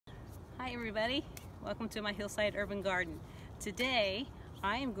Hi everybody, welcome to my hillside urban garden. Today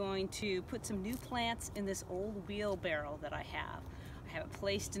I am going to put some new plants in this old wheelbarrow that I have. I have it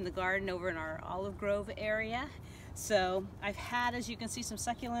placed in the garden over in our olive grove area. So I've had, as you can see, some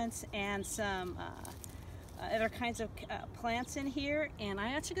succulents and some other kinds of plants in here, and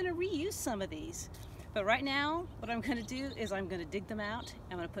I'm actually going to reuse some of these. But right now what I'm going to do is I'm going to dig them out.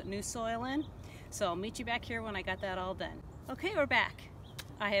 I'm going to put new soil in. So I'll meet you back here when I got that all done. Okay, we're back.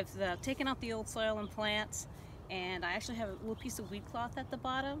 I have taken out the old soil and plants, and I actually have a little piece of weed cloth at the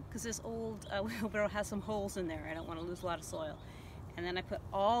bottom because this old wheelbarrow has some holes in there. I don't want to lose a lot of soil. And then I put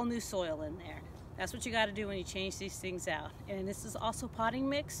all new soil in there. That's what you got to do when you change these things out. And this is also potting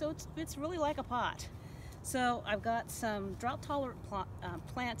mix, so it's really like a pot. So I've got some drought tolerant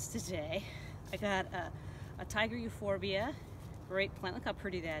plants today. I got a tiger euphorbia, great plant. Look how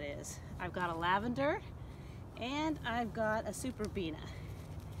pretty that is. I've got a lavender, and I've got a superbena.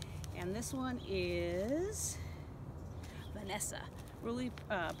 And this one is Vanessa. Really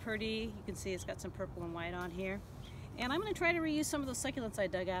pretty. You can see it's got some purple and white on here. And I'm going to try to reuse some of those succulents I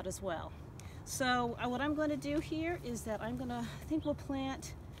dug out as well. So what I'm going to do here is that I think we'll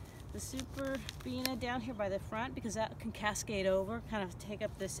plant the superbena down here by the front because that can cascade over, kind of take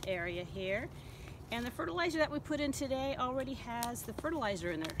up this area here. And the fertilizer that we put in today already has the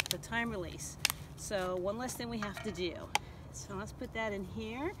fertilizer in there, the time release. So one less thing we have to do. So let's put that in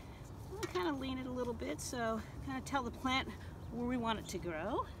here. I'll kind of lean it a little bit, so kind of tell the plant where we want it to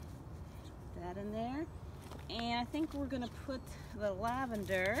grow. That in there. And I think we're going to put the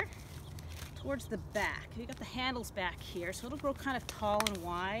lavender towards the back. We got the handles back here, so it'll grow kind of tall and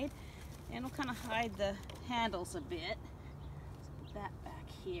wide, and it'll kind of hide the handles a bit. So put that back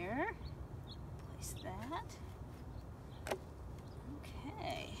here. Place that.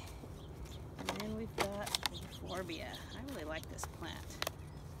 Okay. And then we've got the euphorbia. I really like this plant.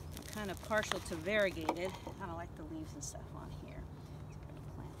 I'm kind of partial to variegated. I kind of like the leaves and stuff on here. So I'm going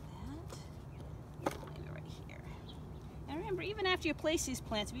to plant that. Maybe right here. And remember, even after you place these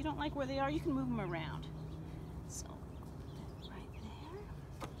plants, if you don't like where they are, you can move them around. So put that right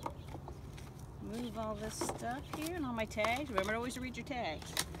there. Move all this stuff here and all my tags. Remember always to read your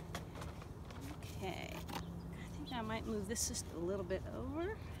tags. Okay. I think I might move this just a little bit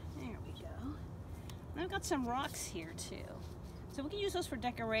over. There we go. And I've got some rocks here too. So we can use those for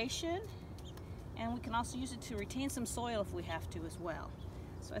decoration, and we can also use it to retain some soil if we have to as well.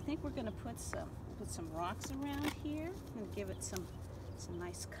 So I think we're going to put some rocks around here and give it some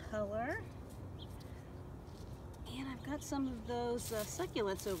nice color. And I've got some of those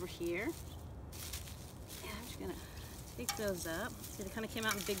succulents over here. And I'm just going to take those up. See, they kind of came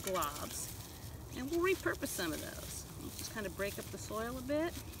out in big globs. And we'll repurpose some of those. We'll just kind of break up the soil a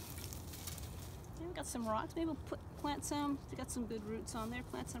bit. And we've got some rocks. Maybe we'll plant some. They got some good roots on there.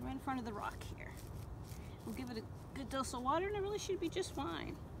 Plant some right in front of the rock here. We'll give it a good dose of water, and it really should be just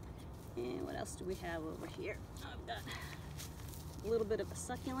fine. And what else do we have over here? I've got a little bit of a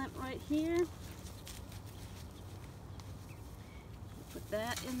succulent right here. We'll put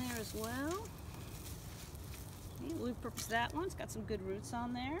that in there as well. Okay, we'll repurpose that one. It's got some good roots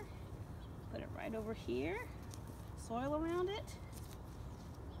on there. Put it right over here. Soil around it.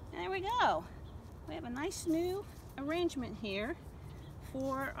 And there we go. We have a nice new arrangement here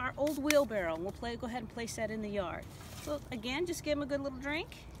for our old wheelbarrow. We'll go ahead and place that in the yard. So again, just give them a good little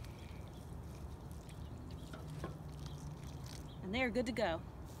drink. And they're good to go.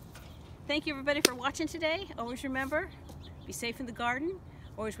 Thank you everybody for watching today. Always remember, be safe in the garden.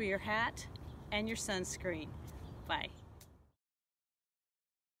 Always wear your hat and your sunscreen. Bye.